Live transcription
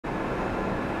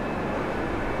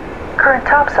current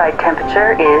topside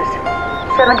temperature is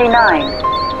 79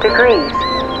 degrees,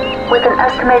 with an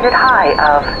estimated high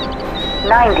of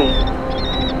 90.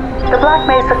 The Black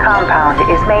Mesa compound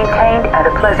is maintained at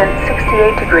a pleasant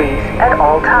 68 degrees at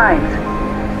all times.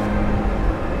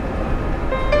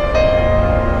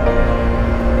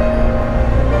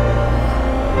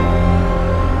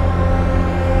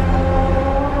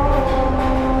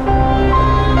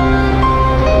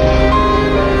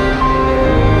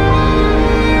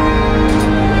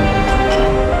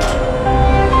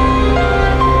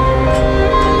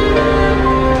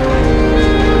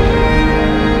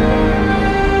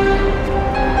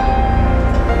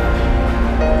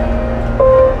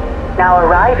 Now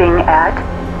arriving at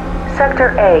Sector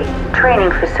A training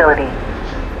facility.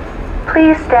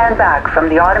 Please stand back from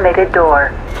the automated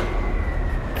door.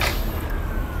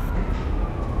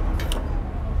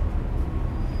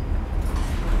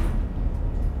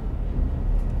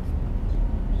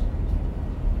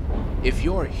 If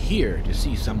you're here to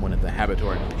see someone at the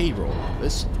Habitoran payroll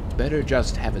office, better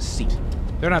just have a seat.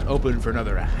 They're not open for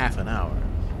another half an hour.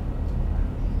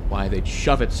 Why they'd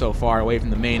shove it so far away from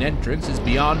the main entrance is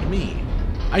beyond me.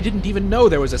 I didn't even know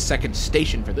there was a second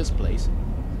station for this place.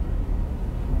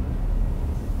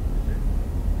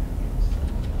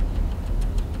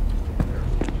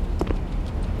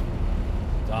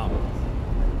 Tom.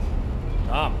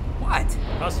 What?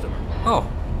 Customer. Oh,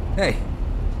 hey.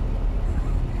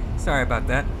 Sorry about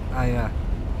that.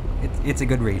 It's a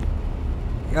good read.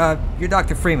 You're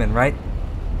Dr. Freeman, right?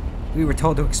 We were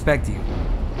told to expect you.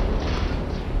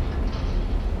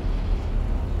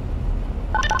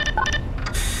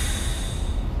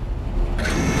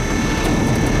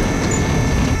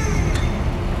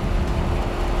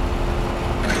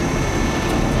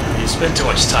 Spend too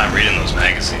much time reading those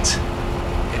magazines.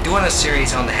 They're doing a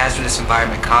series on the Hazardous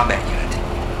Environment Combat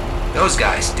Unit. Those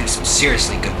guys do some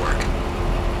seriously good work.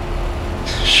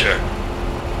 Sure.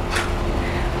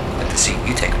 Let the seat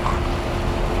you take them on.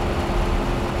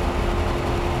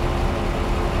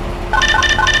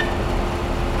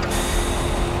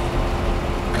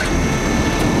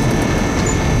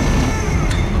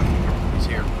 He's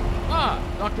here. Ah,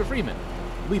 Dr. Freeman.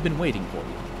 We've been waiting for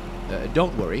you.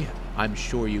 Don't worry. I'm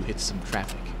sure you hit some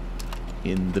traffic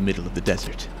in the middle of the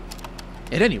desert.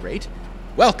 At any rate,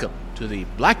 welcome to the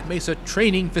Black Mesa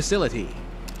training facility.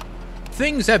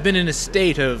 Things have been in a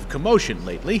state of commotion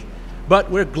lately,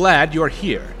 but we're glad you're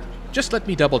here. Just let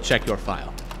me double-check your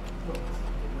file.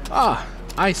 Ah,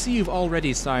 I see you've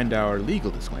already signed our legal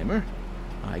disclaimer.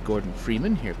 I, Gordon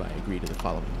Freeman, hereby agree to the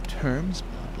following terms.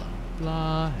 Blah, blah,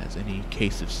 blah. As any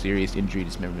case of serious injury,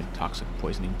 dismemberment, toxic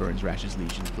poisoning, burns, rashes,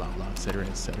 lesions, blah, blah, etc.,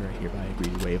 etc. Hereby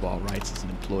agree to waive all rights as an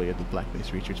employee of the Black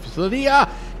Mesa Research Facility. Ah,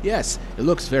 yes, it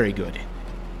looks very good.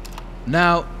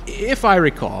 Now, if I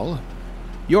recall,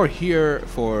 you're here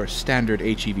for standard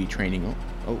HEV training.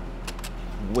 Oh,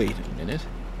 wait a minute.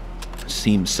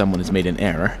 Seems someone has made an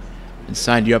error and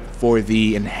signed you up for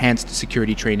the Enhanced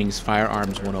Security Training's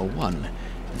Firearms 101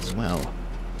 as well.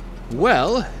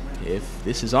 Well, if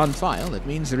this is on file, it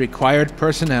means the required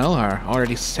personnel are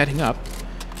already setting up.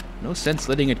 No sense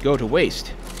letting it go to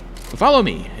waste. Follow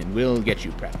me, and we'll get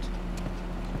you prepped.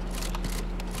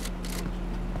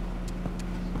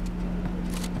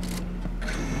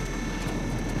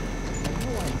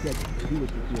 Do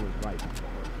what you feel is right.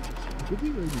 Did we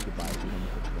really need to buy the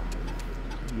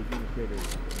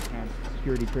Administrator's Enhanced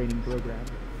Security Training Program?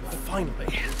 Finally.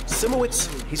 Simowitz,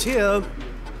 he's here.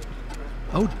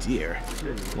 Oh dear.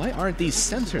 Why aren't these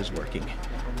sensors working?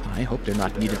 I hope they're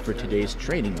not needed for today's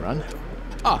training run.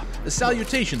 Ah,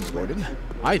 salutations, Gordon.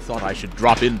 I thought I should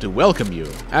drop in to welcome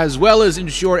you, as well as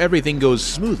ensure everything goes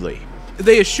smoothly.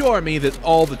 They assure me that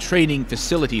all the training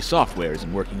facility software is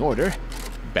in working order.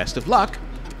 Best of luck.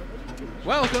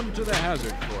 Welcome to the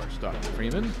Hazard Course, Dr.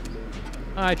 Freeman.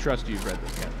 I trust you've read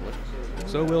the pamphlet,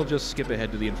 so we'll just skip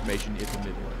ahead to the information it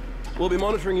omitted. We'll be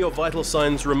monitoring your vital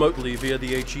signs remotely via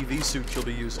the HEV suit you'll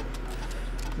be using.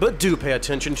 But do pay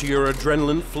attention to your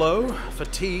adrenaline flow,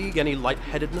 fatigue, any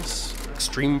lightheadedness,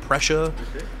 extreme pressure,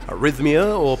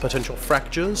 arrhythmia, or potential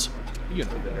fractures. You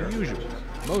know, the usual.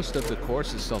 Most of the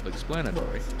course is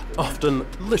self-explanatory. Often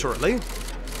literally.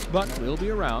 But we'll be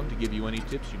around to give you any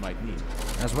tips you might need.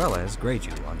 As well as grade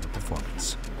you on your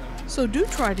performance. So do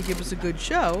try to give us a good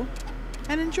show,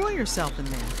 and enjoy yourself in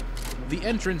there. The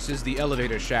entrance is the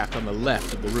elevator shaft on the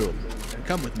left of the room.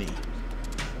 Come with me.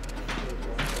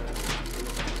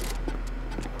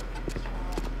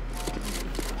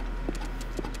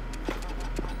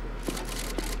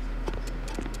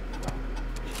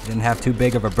 Didn't have too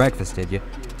big of a breakfast, did you?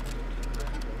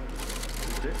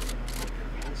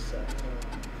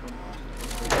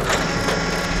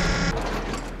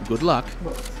 Good luck.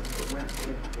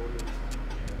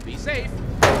 Be safe.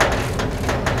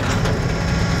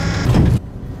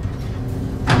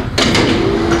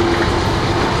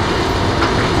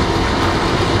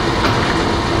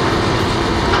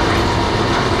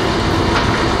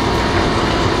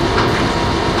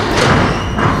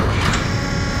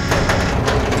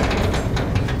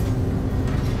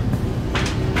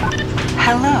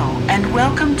 Hello, and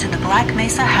welcome to the Black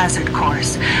Mesa Hazard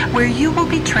Course, where you will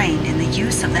be trained in the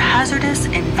use of the hazardous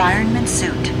environment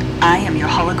suit. I am your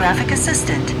holographic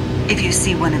assistant. If you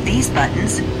see one of these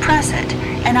buttons, press it,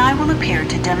 and I will appear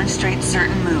to demonstrate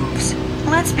certain moves.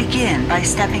 Let's begin by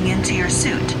stepping into your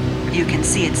suit. You can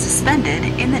see it suspended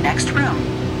in the next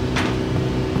room.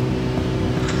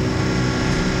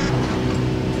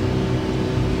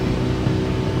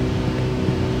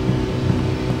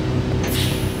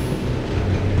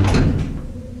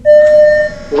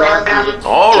 Welcome.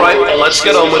 Alright, let's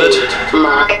get on with it.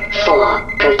 Mark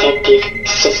IV Protective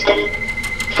System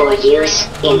for use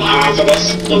in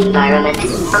hazardous environment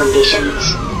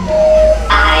conditions.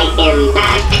 High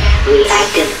impact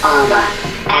reactive armor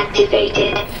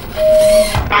activated.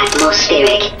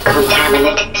 Atmospheric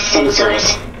contaminant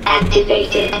sensors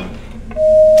activated.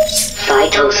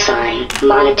 Vital sign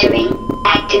monitoring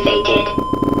activated.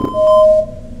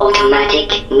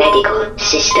 Automatic medical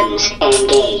systems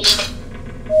engaged.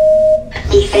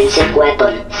 Defensive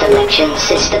weapon selection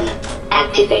system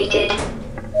activated.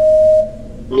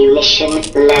 Munition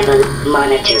level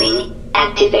monitoring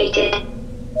activated.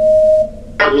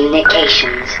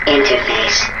 Communications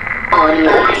interface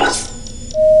online.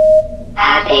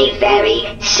 Have a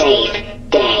very safe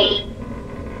day.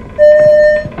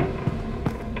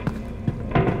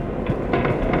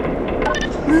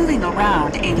 Moving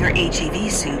around in your HEV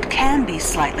suit can be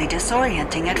slightly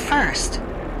disorienting at first.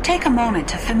 Take a moment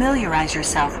to familiarize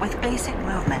yourself with basic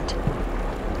movement.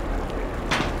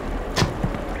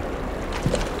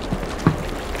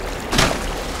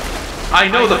 I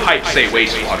know the pipes say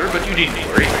wastewater, but you needn't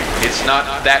worry. It's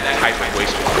not that type of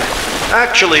wastewater.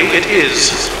 Actually, it is.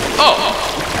 Oh,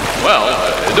 well,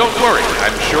 don't worry.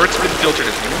 I'm sure it's been filtered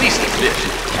at least a bit.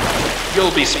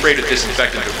 You'll be sprayed with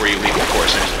disinfectant before you leave the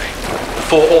course anyway.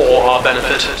 For all our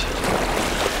benefit.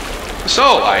 So,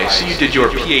 I see you did your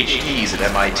PhDs at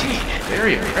MIT.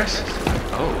 Very impressive.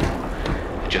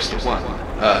 Oh, just one.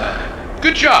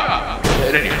 Good job.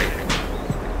 At any rate.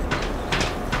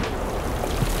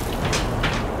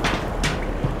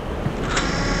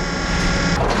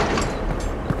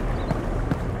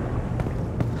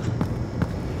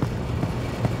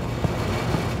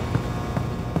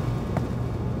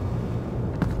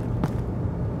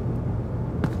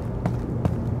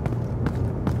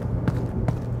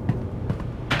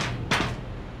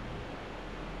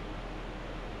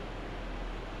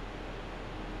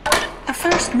 The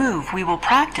first move we will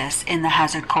practice in the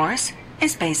hazard course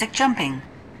is basic jumping.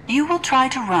 You will try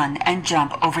to run and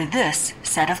jump over this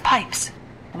set of pipes.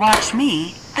 Watch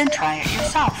me, then try it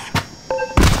yourself.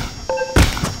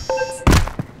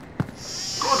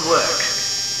 Good work.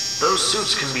 Those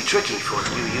suits can be tricky for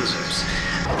new users.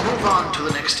 Move on to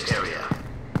the next area.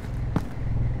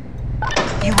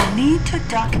 You will need to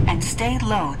duck and stay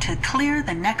low to clear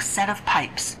the next set of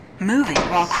pipes. Moving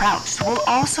while crouched will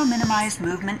also minimize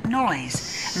movement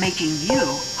noise, making you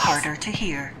harder to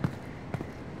hear.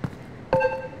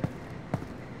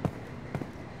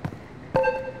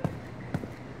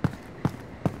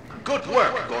 Good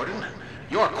work, Gordon.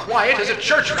 You're quiet as a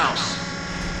church mouse.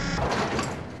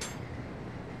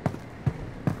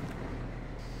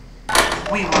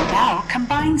 We will now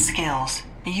combine skills.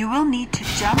 You will need to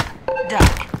jump,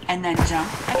 duck, and then jump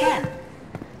again.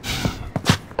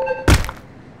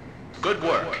 Good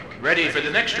work. Ready for the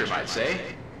next room, I'd say.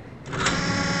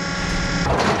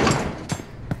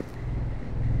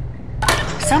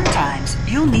 Sometimes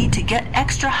you'll need to get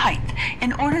extra height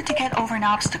in order to get over an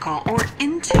obstacle or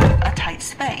into a tight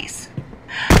space.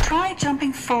 Try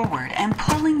jumping forward and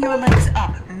pulling your legs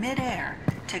up mid-air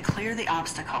to clear the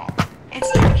obstacle.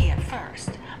 It's tricky at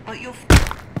first, but you'll...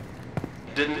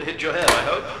 Didn't hit your head, I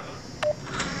hope.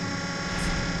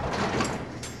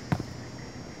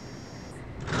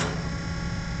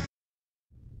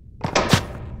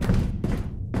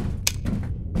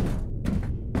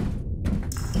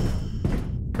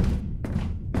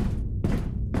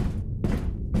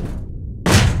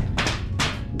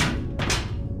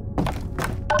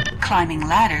 Climbing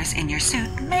ladders in your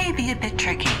suit may be a bit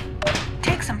tricky.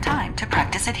 Take some time to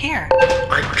practice it here.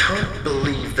 I can't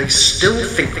believe they still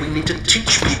think we need to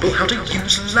teach people how to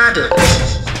use ladders.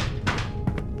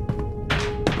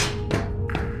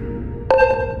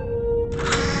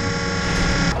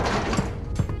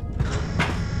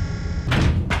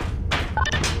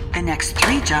 The next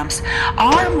 3 jumps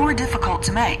are more difficult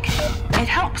to make. It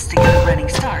helps to get a running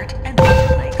start and put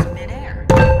your legs mid-air.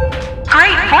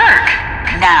 Great work!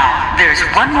 Now, there's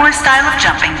one more style of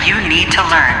jumping you need to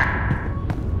learn.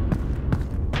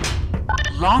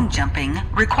 Long jumping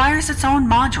requires its own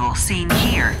module seen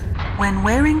here. When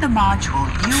wearing the module,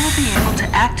 you will be able to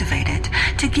activate it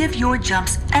to give your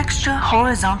jumps extra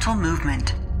horizontal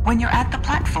movement. When you're at the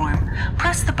platform,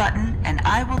 press the button and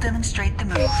I will demonstrate the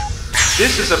move.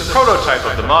 This is a prototype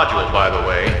of the module, by the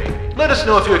way. Let us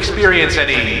know if you experience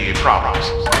any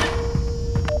problems.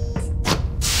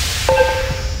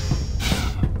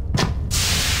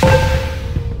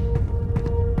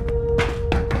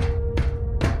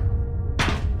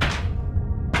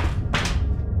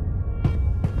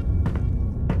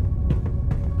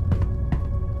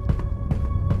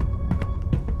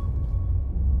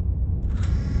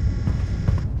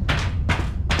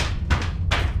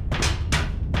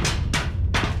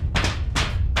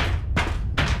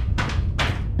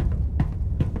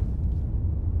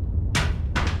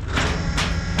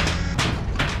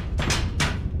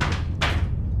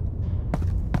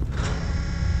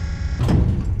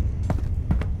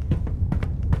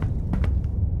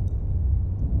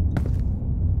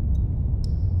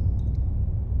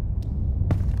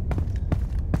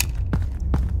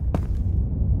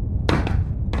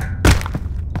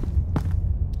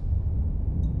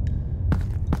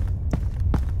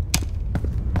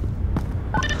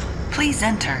 Please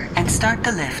enter and start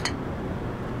the lift.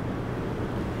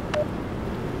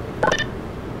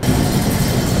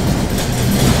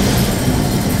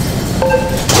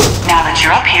 Now that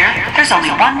you're up here, there's only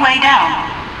one way down.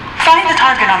 Find the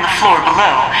target on the floor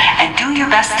below and do your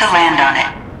best to land on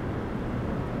it.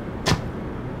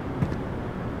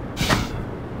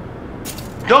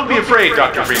 Don't be afraid,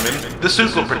 Dr. Freeman. The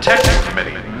suit will protect you from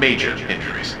any major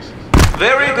injuries.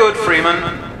 Very good,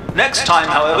 Freeman. Next time,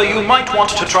 however, you might want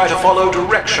to try to follow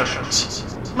directions.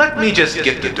 Let me just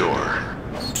get the door.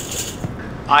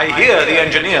 I hear the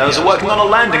engineers are working on a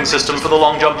landing system for the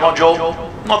long jump module.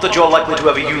 Not that you're likely to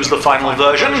ever use the final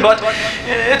version, but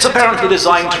it's apparently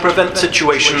designed to prevent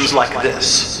situations like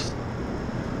this.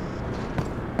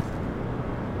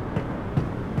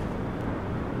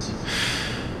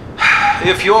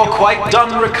 If you're quite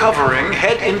done recovering,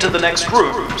 head into the next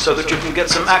room so that you can get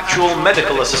some actual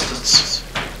medical assistance.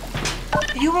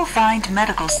 You will find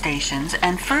medical stations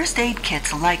and first aid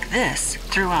kits like this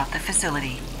throughout the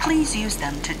facility. Please use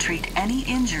them to treat any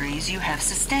injuries you have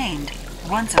sustained.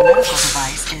 Once a medical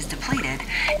device is depleted,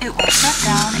 it will shut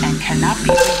down and cannot be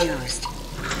reused.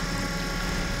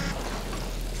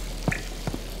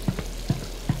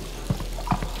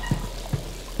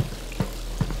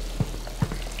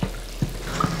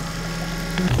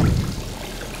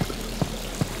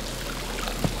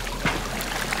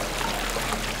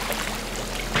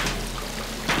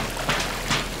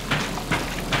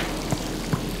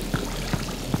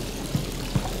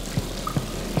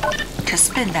 To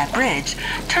spin that bridge,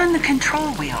 turn the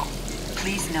control wheel.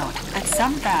 Please note that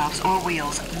some valves or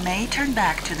wheels may turn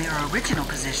back to their original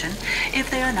position if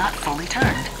they are not fully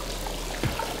turned.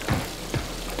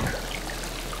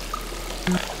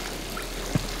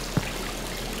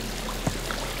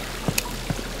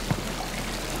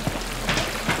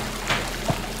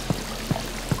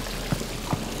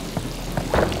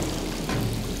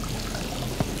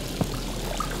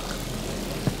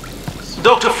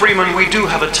 Dr. Freeman, we do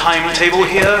have a timetable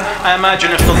here. I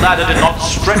imagine if the ladder did not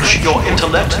stretch your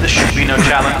intellect, this should be no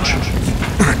challenge.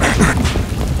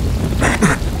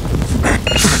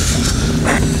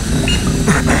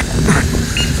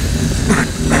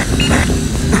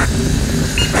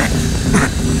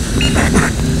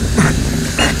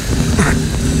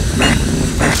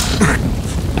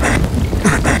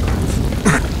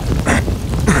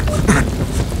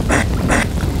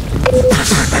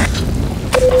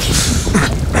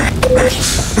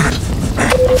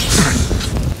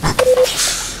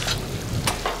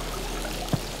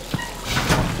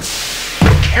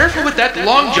 Careful with that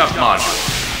long jump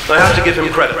module. I have to give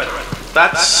him credit.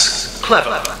 That's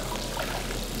clever.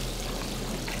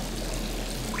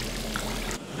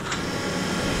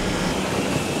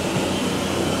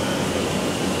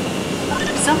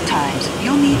 Sometimes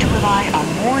you'll need to rely on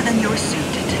more than your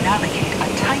suit to navigate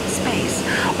a tight space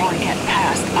or get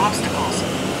past obstacles.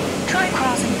 Try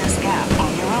crossing this gap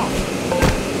on your own.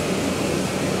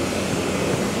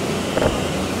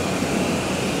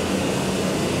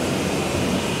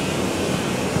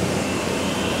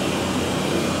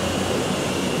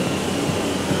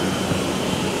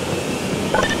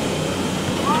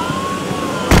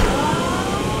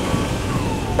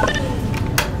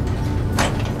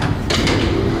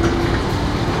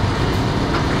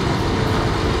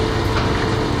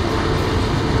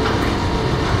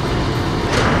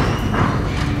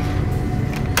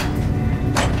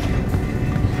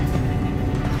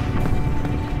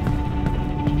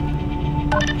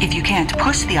 If you can't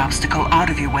push the obstacle out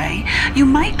of your way, you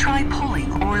might try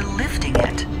pulling or lifting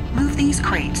it. Move these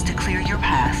crates to clear your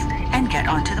path and get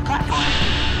onto the platform.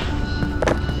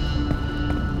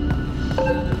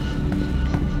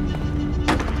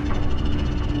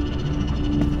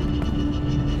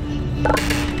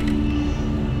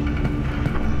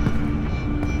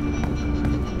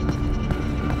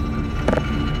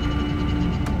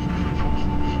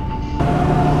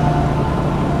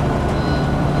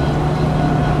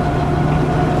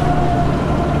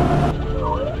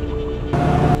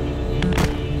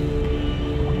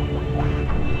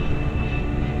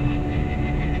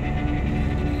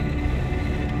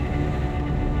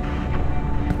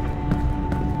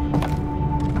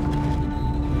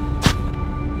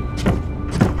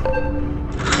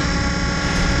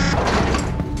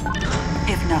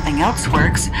 Else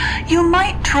works, you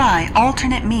might try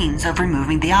alternate means of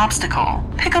removing the obstacle.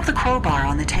 Pick up the crowbar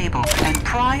on the table and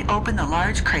pry open the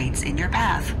large crates in your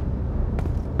path.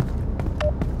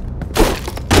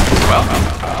 Well,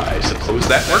 I suppose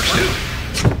that works too.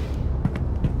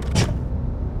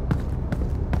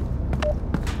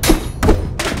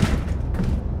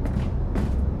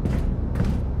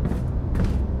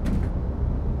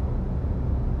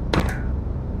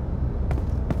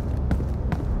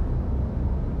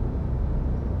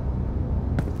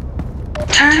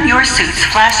 Turn your suit's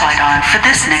flashlight on for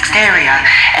this next area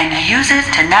and use it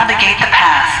to navigate the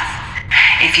path.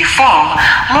 If you fall,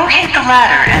 locate the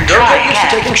ladder and Don't try get used to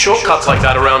again. taking shortcuts like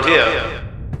that around here.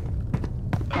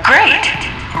 Great!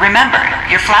 Remember,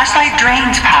 your flashlight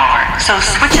drains power, so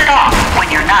switch it off when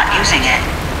you're not using it.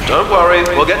 Don't worry,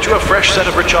 we'll get you a fresh set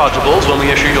of rechargeables when we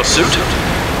issue your suit.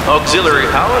 Auxiliary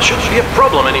power shouldn't be a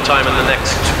problem anytime in the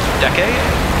next decade.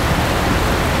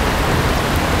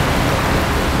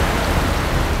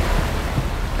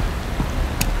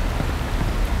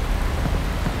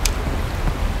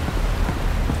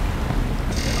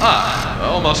 I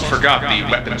almost forgot the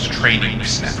weapons training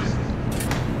snap.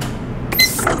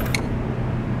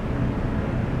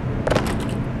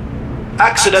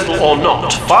 Accidental or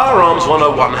not, Firearms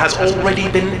 101 has already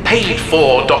been paid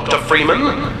for, Dr.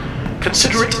 Freeman.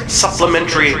 Consider it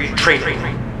supplementary training.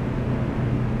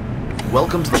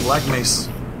 Welcome to the Black Mesa.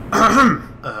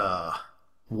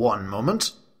 One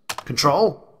moment.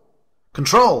 Control?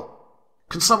 Control!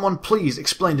 Can someone please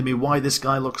explain to me why this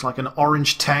guy looks like an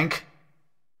orange tank?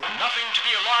 Nothing to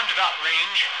be alarmed about,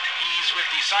 Range. He's with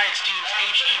the science team's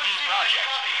HEV project,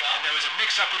 and there was a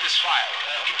mix-up with his file.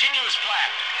 Continue as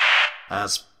planned.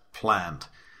 As planned.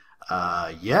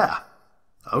 Yeah.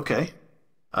 Okay.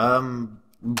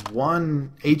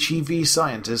 One HEV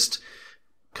scientist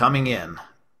coming in.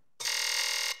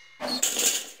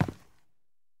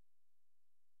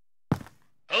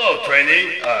 Hello,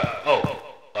 trainee.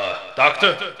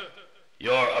 Doctor.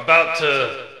 You're about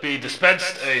to be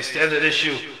dispensed a standard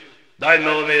issue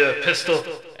 9mm pistol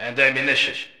and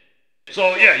ammunition.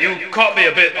 So yeah, you caught me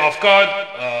a bit off guard.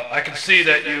 I can see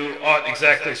that you aren't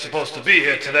exactly supposed to be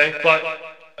here today, but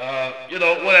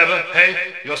whatever. Hey,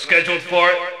 you're scheduled for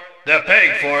it. They're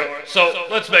paying for it, so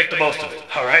let's make the most of it.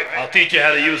 Alright, I'll teach you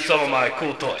how to use some of my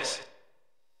cool toys.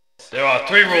 There are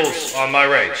 3 rules on my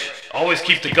range. Always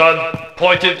keep the gun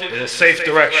pointed in a safe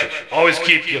direction. Always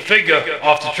keep your finger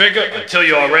off the trigger until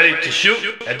you are ready to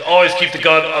shoot, and always keep the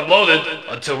gun unloaded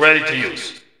until ready to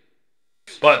use.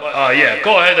 But, yeah,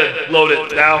 go ahead and load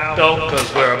it now, though,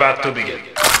 because we're about to begin.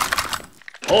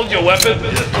 Hold your weapon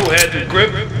in a 2-handed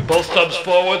grip, both thumbs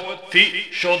forward,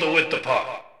 feet shoulder width apart.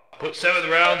 Put 7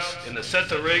 rounds in the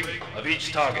center ring of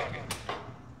each target.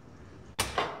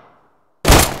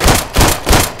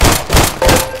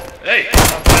 Hey,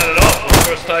 not bad at all for the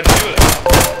first time shooter.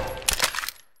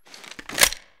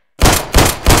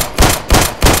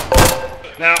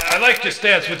 Now, I like your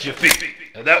stance with your feet,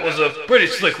 and that was a pretty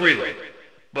slick reload.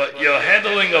 But your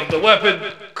handling of the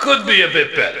weapon could be a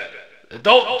bit better.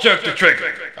 Don't jerk the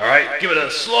trigger, alright? Give it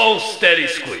a slow, steady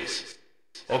squeeze.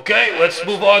 Okay, let's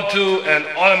move on to an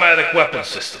automatic weapon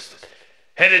system.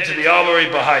 Head into the armory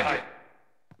behind you.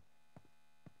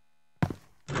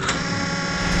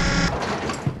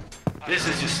 This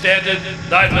is your standard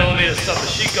 9mm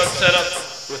submachine gun setup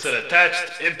with an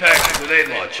attached impact grenade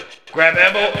launcher. Grab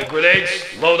ammo and grenades,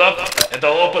 load up, and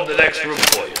they'll open the next room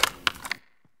for you.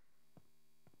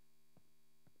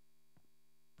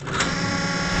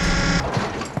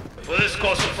 For this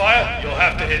course of fire, you'll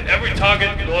have to hit every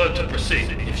target in order to proceed.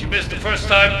 If you miss the first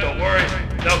time, don't worry,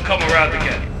 they'll come around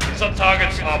again. Some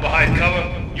targets are behind cover.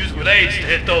 Use grenades to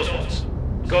hit those ones.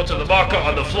 Go to the marker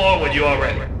on the floor when you are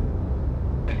ready.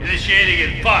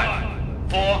 Initiating in 5,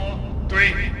 4,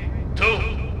 3, 2,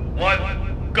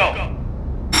 1, go.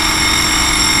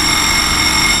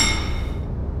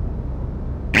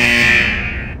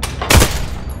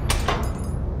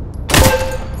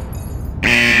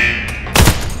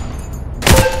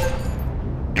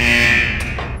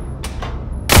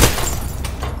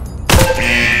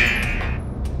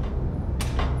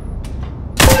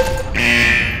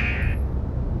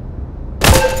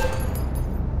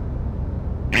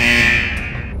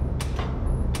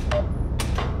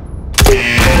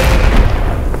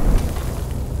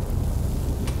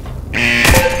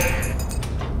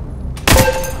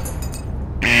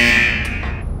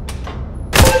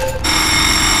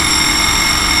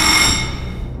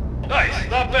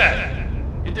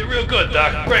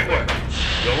 quick.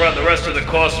 You'll run the rest of the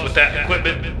course with that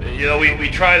equipment. You know, we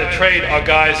try to train our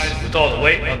guys with all the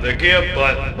weight on their gear,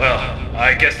 but, well,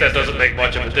 I guess that doesn't make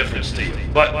much of a difference to you.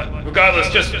 But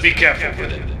regardless, just be careful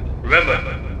with it. Remember,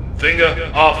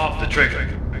 finger off the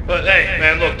trigger. But hey,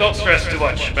 man, look, don't stress too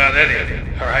much about any of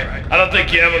it, alright? I don't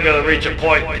think you're ever gonna reach a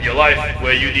point in your life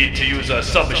where you need to use a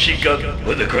submachine gun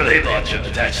with a grenade launcher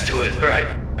attached to it, alright?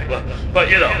 But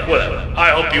you know, whatever. I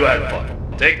hope you had fun.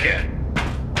 Take care.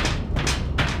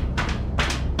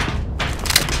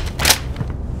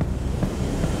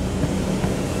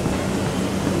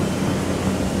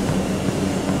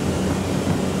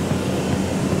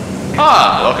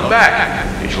 Ah, welcome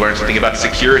back. Did you learn something about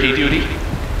security duty?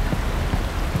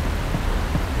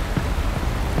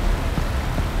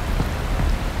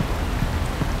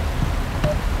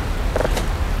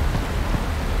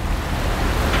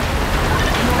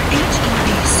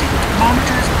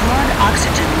 Monitors blood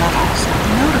oxygen levels,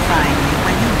 notifying you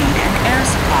when you need an air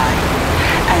supply.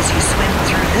 As you swim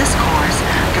through this course,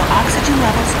 your oxygen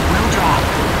levels will drop.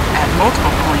 At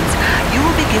multiple points, you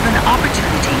will be given an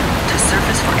opportunity to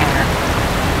surface for air.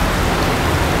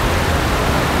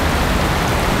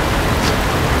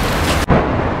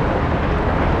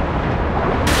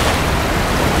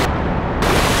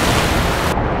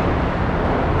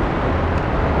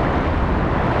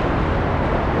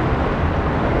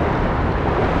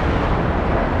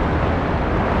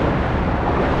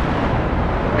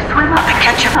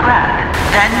 Catch your breath,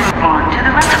 then move on to the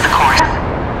rest of the course.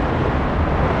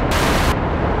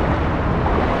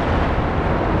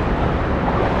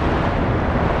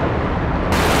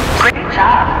 Great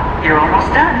job. You're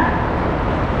almost done.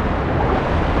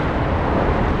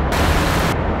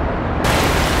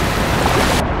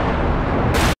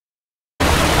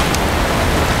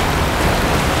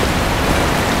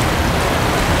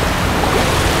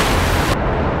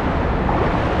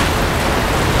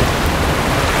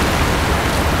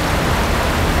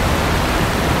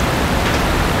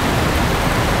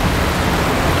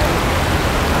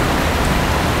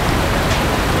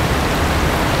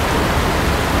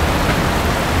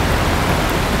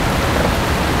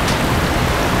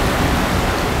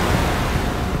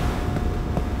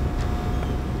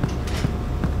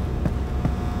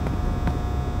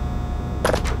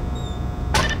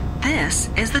 This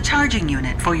is the charging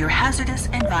unit for your hazardous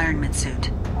environment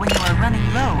suit. When you are running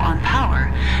low on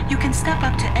power, you can step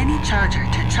up to any charger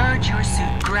to charge your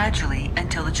suit gradually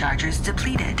until the charger is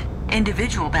depleted.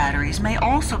 Individual batteries may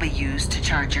also be used to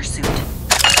charge your suit.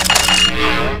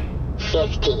 Power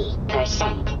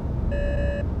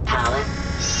 50%. Power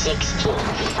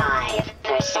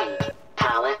 65%.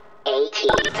 Power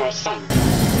 80%.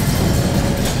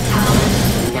 Power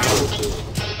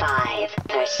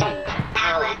 95%.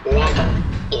 Power level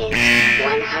is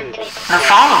 100. The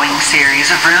following series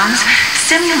of rooms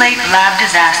simulate lab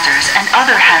disasters and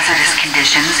other hazardous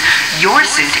conditions your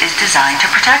suit is designed to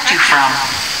protect you from.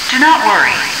 Do not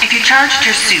worry. If you charged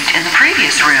your suit in the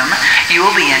previous room, you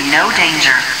will be in no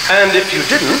danger. And if you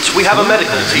didn't, we have a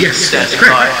medical team standing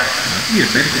by. We have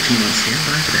a medical team on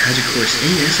standby for the hazard course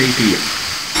ASAP.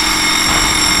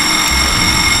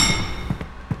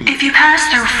 If you pass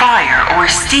through fire or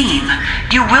steam,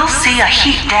 you will see a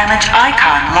heat damage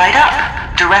icon light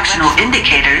up. Directional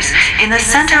indicators in the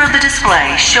center of the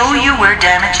display show you where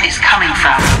damage is coming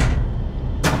from.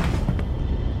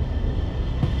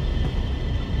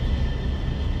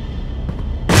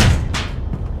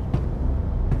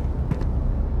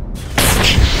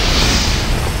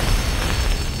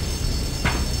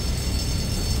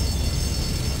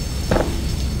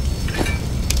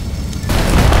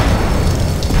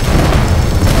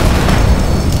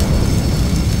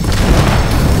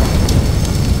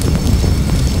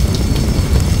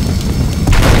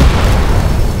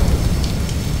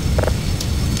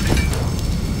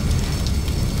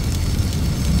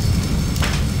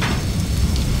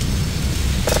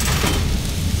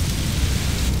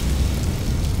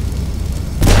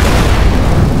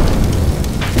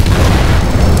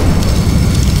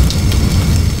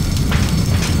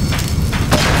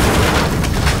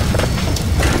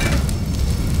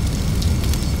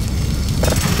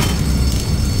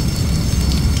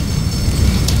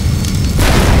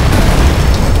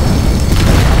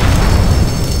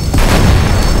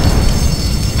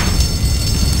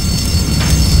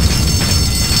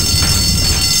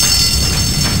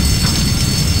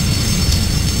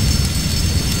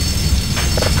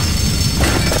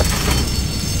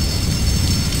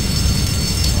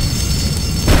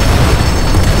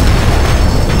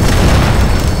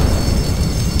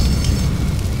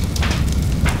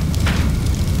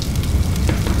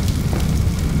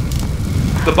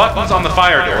 The buttons on the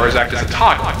fire doors act as a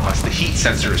toggle once the heat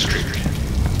sensor is triggered.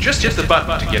 Just hit the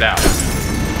button to get out.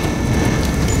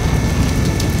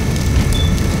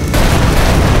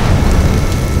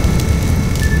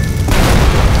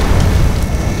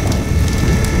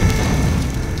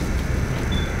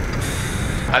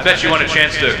 I bet you want a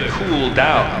chance to cool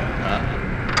down, huh?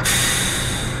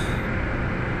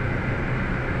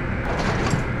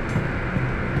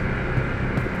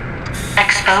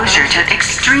 Exposure to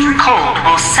extreme cold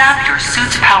will sap your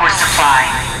suit's power supply.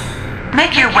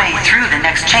 Make your way through the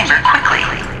next chamber quickly.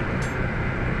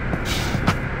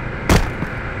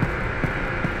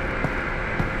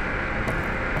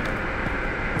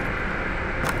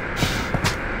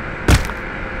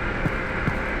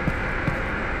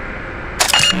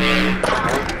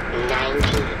 Power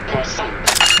 90%.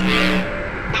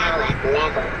 Power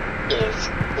level is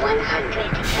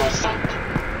 100%.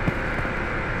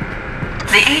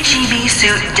 The HEV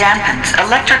suit dampens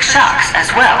electric shocks as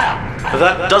well.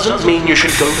 That doesn't mean you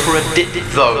should go for a dip,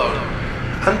 though.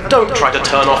 And don't try to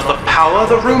turn off the power,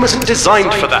 the room isn't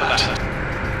designed for that.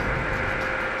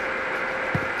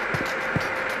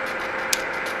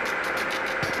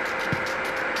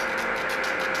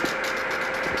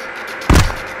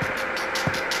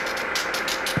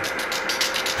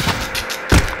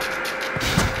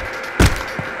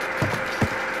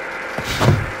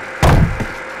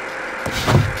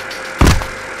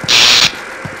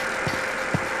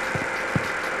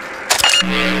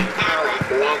 Power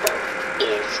level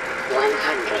is 100%.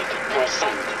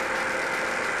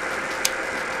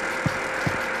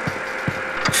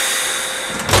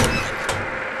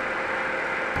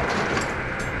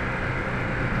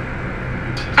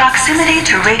 Proximity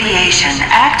to radiation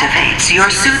activates your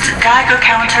suit's Geiger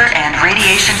counter and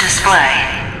radiation display.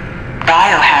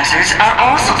 Biohazards are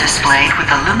also displayed with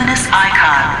a luminous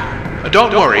icon.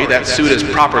 Don't worry, that suit is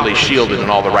properly shielded in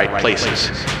all the right places.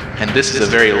 And this is a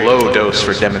very low dose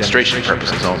for demonstration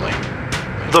purposes only.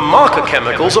 The marker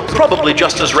chemicals are probably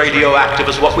just as radioactive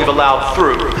as what we've allowed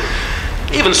through.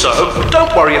 Even so,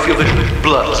 don't worry if your vision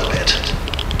blurs a bit.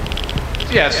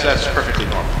 Yes, that's perfectly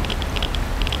normal.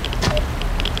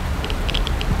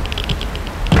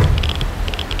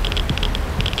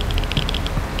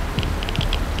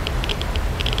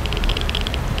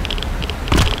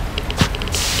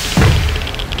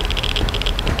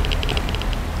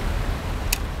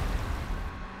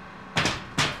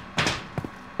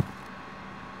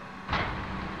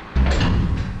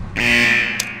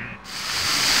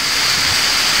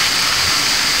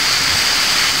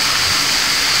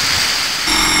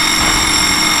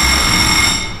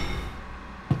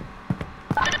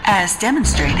 As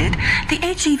demonstrated, the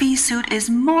HEV suit is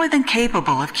more than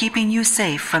capable of keeping you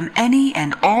safe from any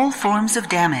and all forms of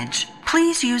damage.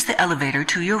 Please use the elevator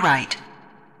to your right.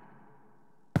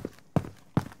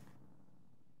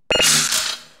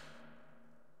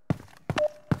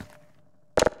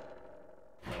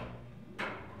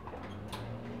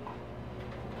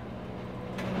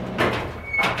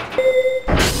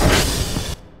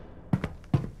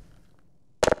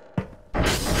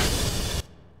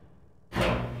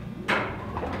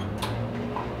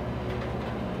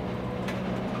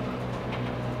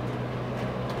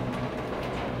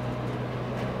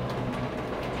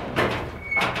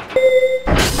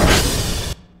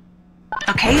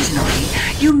 Occasionally,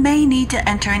 you may need to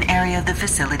enter an area of the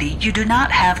facility you do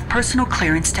not have personal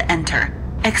clearance to enter.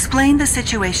 Explain the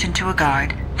situation to a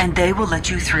guard, and they will let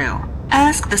you through.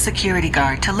 Ask the security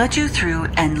guard to let you through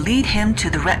and lead him to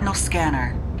the retinal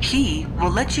scanner. He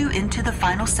will let you into the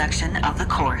final section of the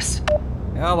course.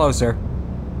 Hello, sir.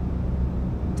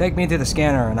 Take me to the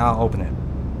scanner and I'll open it.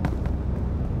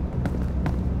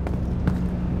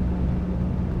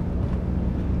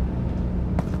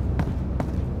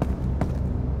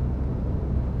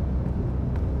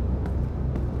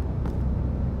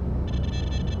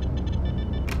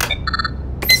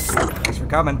 Thanks for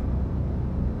coming.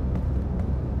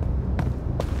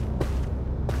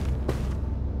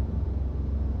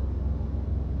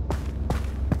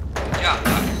 Good job,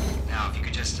 Doc. Now, if you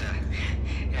could just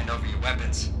hand over your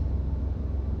weapons.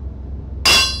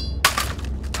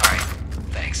 Alright,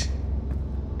 thanks.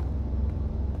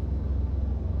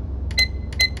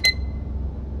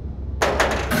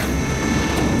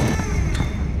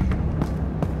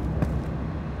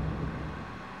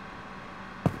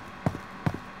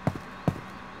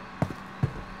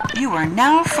 You are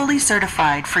now fully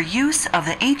certified for use of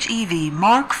the HEV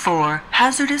Mark IV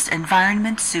Hazardous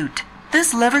Environment Suit.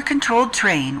 This lever-controlled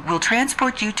train will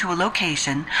transport you to a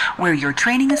location where your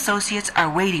training associates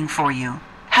are waiting for you.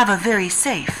 Have a very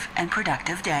safe and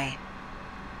productive day.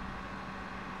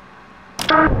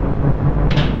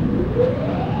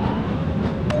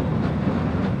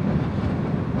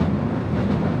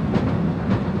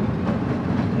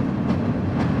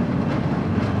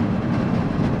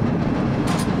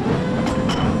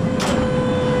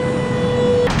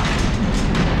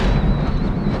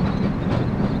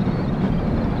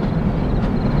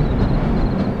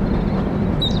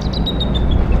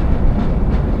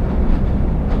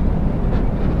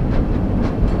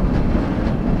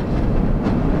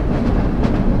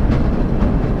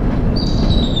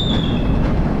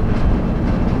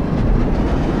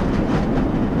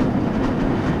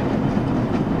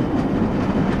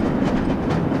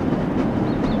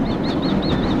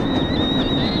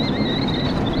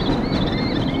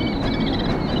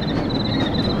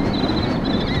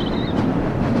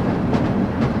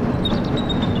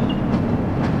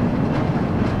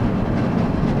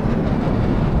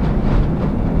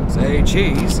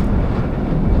 cheese.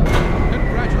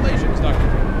 Congratulations, Dr.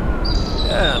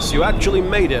 Yes, you actually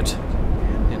made it.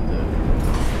 And in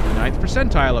the 9th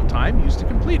percentile of time used to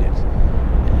complete it.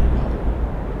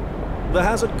 The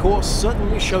hazard course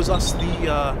certainly shows us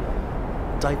the,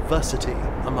 diversity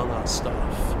among our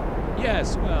staff.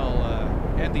 Yes, well,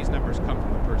 and these numbers come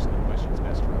from the person in question's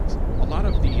best friends. A lot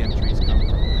of the entries come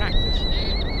from practice.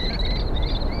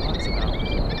 Lots of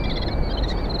hours.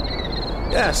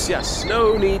 Yes,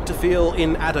 no need to feel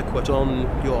inadequate on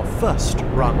your first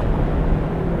run.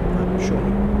 I'm sure.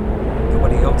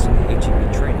 Nobody else in the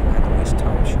HEB training had to waste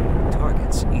time shooting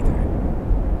targets, either.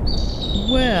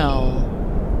 Well,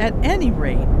 at any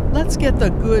rate, let's get the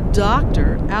good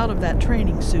doctor out of that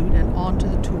training suit and onto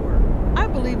the tour. I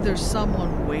believe there's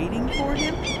someone waiting for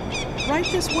him. Right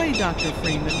this way, Dr.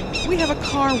 Freeman. We have a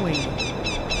car waiting.